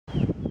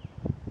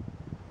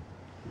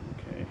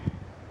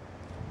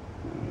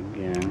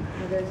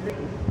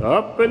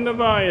Up in the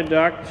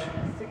viaduct.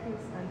 Sickness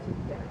unto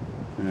death.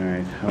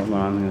 Alright, hold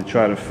on. I'm going to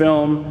try to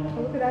film.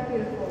 Oh, look at that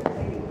beautiful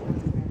lady.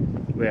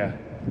 Where?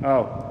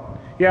 Oh.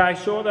 Yeah, I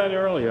saw that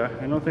earlier.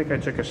 I don't think I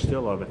took a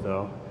still of it,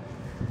 though.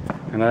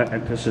 And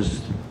this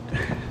is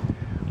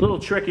a little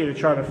tricky to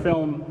try to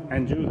film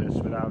and do this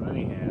without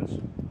any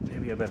hands.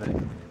 Maybe I better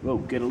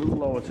get a little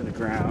lower to the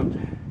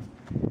ground.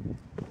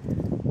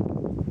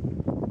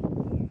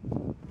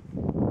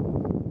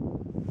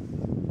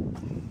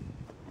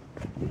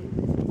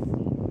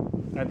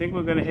 I think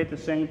we're going to hit the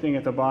same thing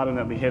at the bottom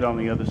that we hit on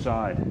the other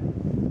side.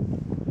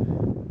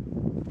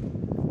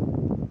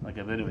 Like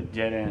a bit of a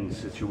dead end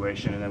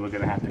situation, and then we're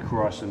going to have to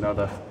cross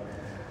another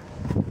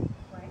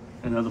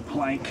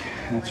plank.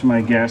 That's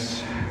my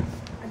guess.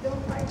 I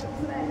don't like the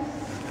plank.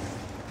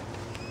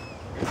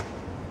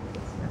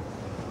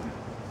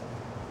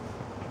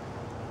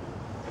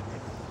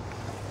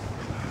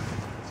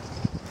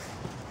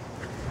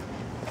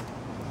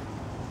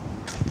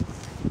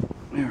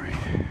 All right.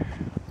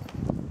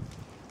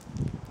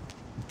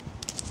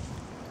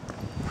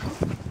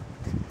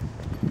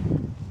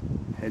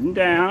 Heading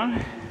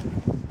down.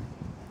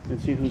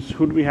 Let's see who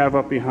do we have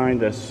up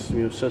behind us.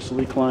 We have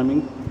Cecily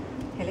climbing.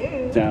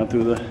 Hello. Down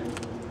through the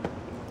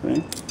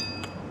thing.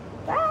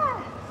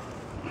 Ah.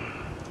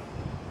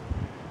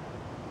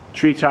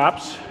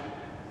 Treetops.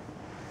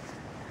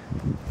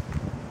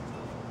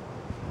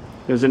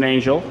 There's an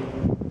angel. Oh,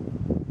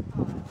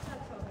 that's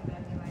totally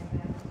that you like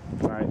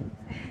that. Right.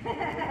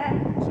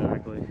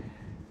 Exactly.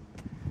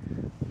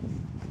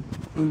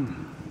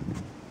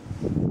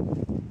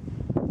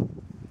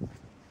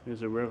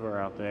 There's a river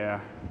out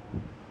there.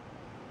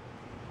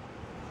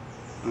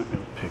 I'm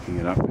picking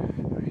it up.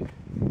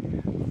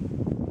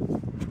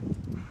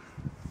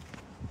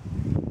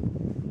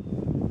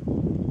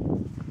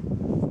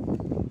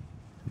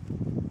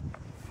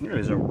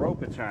 There's a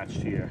rope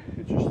attached here.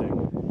 Interesting.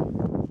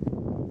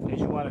 In case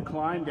you want to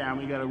climb down,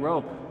 we got a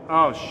rope.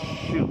 Oh,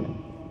 shoot.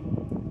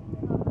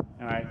 All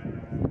right.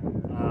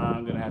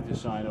 I'm going to have to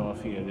sign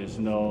off here. There's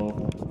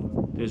no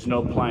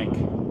plank.